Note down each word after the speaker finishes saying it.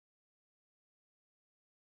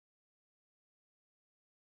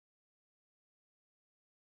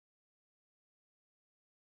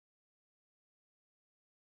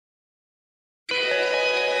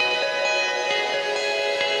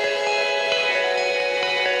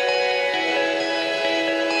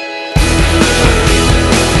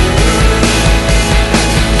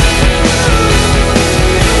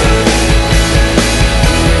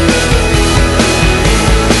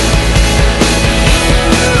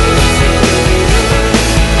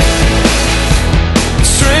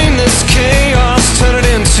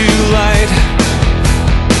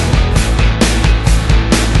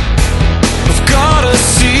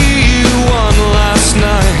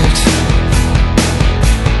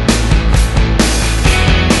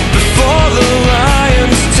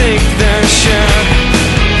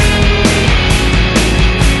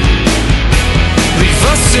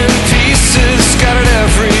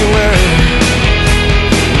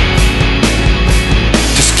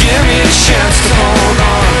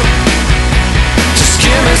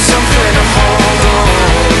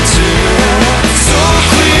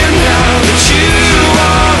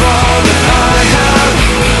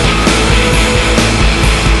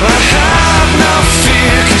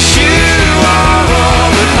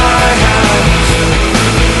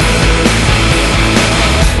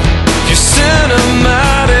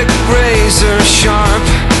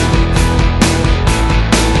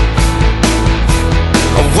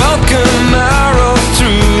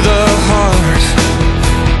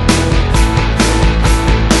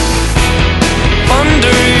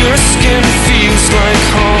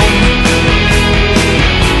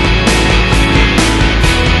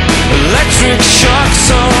electric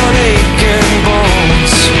shocks on aching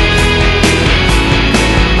bones.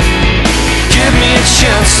 Give me a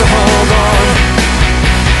chance to hold on.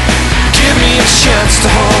 Give me a chance to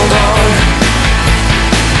hold on.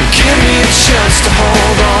 Give me a chance to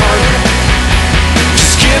hold on.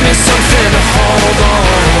 Just give me something to hold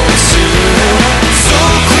on to. So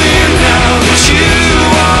clear now that you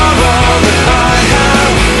are all that I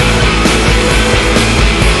have.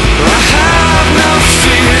 I have no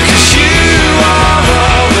fear, 'cause you are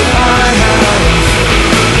all that I have.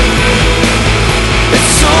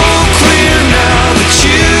 It's so clear now that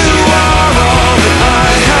you are all that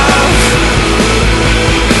I have.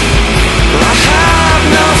 I have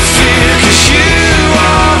no fear, 'cause you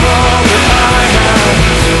are all that I have.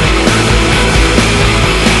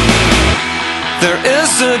 There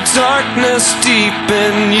is a darkness deep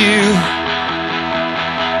in you,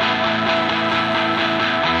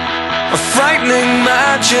 a frightening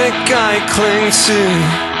magic I cling to.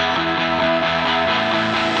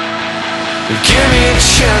 Give me a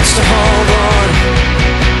chance to hold on.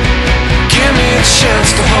 Give me a chance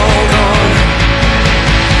to hold on.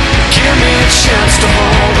 Give me a chance to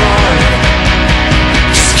hold on.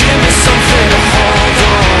 Just give me something to hold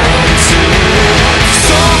on to.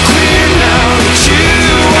 So clear now that you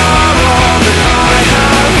are all that I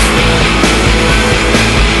have.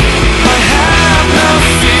 I have no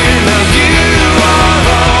fear, now you are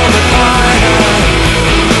all that I have.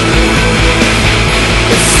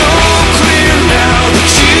 It's so clear now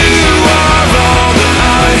that you are all that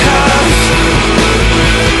I have.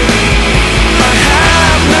 I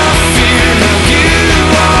have no fear, now you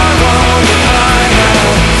are all that I have.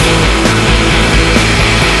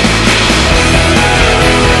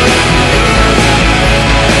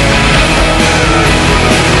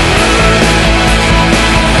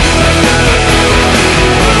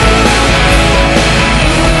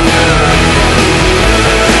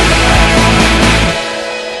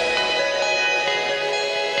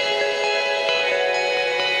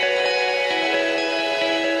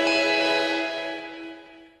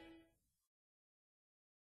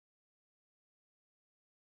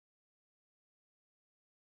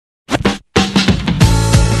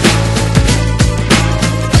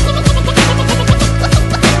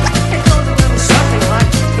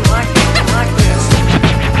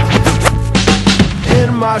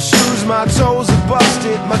 My shoes, my toes are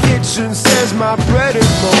busted. My kitchen says my bread is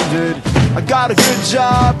molded. I got a good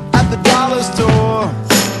job at the dollar store.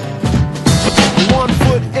 1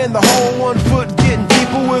 foot in the hole, 1 foot getting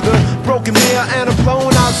deeper, with a broken mirror and a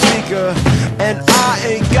blown out speaker. And I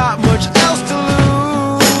ain't got much else to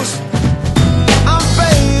lose. I'm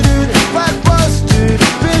faded, flat busted,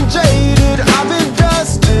 been jaded, I've been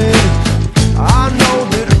dusted. I know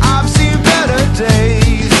that I've seen better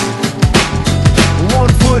days.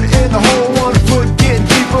 1 foot in the hole, 1 foot getting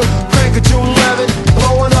deeper, crank it to 11,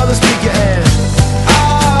 blow another speaker, and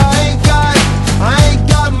I ain't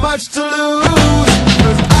got much to lose.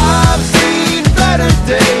 'Cause I've seen better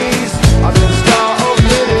days. I've been a star of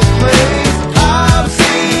minute plays. I've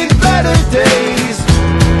seen better days.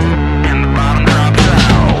 And the bottom drops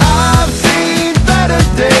out. I've seen better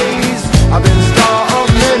days. I've been a star of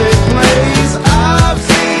minute plays. I've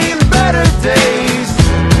seen better days.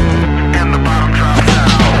 And the bottom drops out.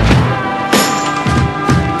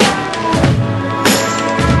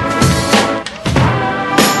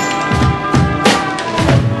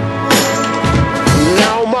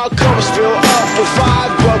 Now my cup's filled up with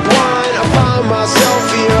 $5 wine. I find myself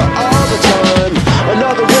here all the time.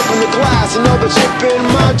 Another rip in the glass, another chip in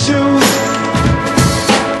my tooth.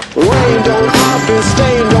 Rained on, I've been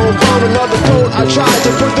stained on, found another coat I tried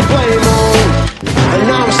to put the blame on. And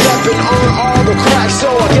now I'm stepping on all the cracks, so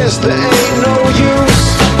I guess there ain't no use.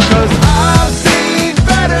 'Cause I've seen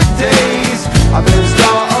better days. I've been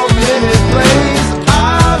star of minute plays.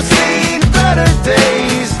 I've seen better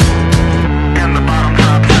days. And the bottom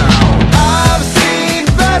drops out. I've seen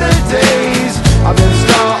better days. I've been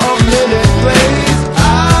star of minute plays.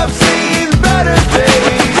 I've seen better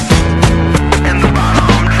days. And the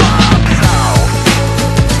bottom drops out.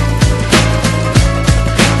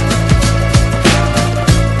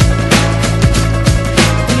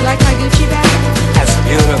 You like my Gucci bag? That's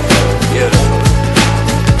beautiful, beautiful.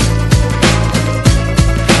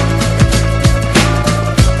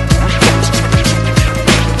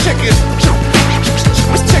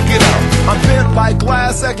 Check it out. I'm bent like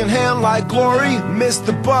glass, secondhand like glory. Missed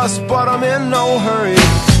the bus, but I'm in no hurry.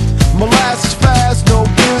 Molasses fast, no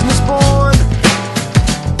business born.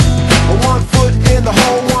 1 foot in the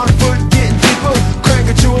hole, 1 foot getting deeper, crank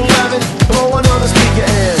it to 11, blow another speaker,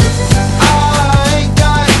 and I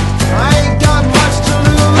ain't got much to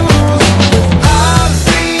lose.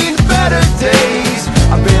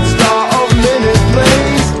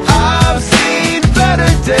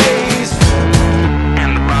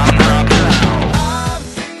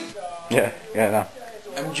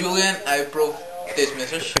 Julian, I approve this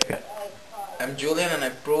message. I'm Julian and I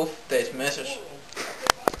approve this message.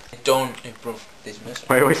 I don't approve this message.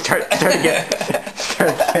 Wait, start again.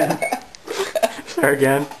 Start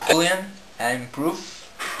again. Julian, I approve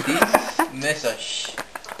this message.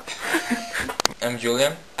 I'm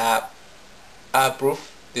Julian, I approve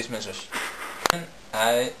this message.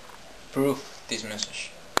 I approve this message.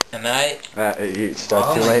 And I...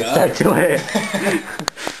 Start too late, start too late.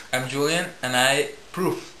 I'm Julian and I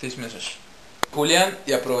approve this message. Julian,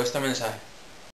 y aprobé este mensaje.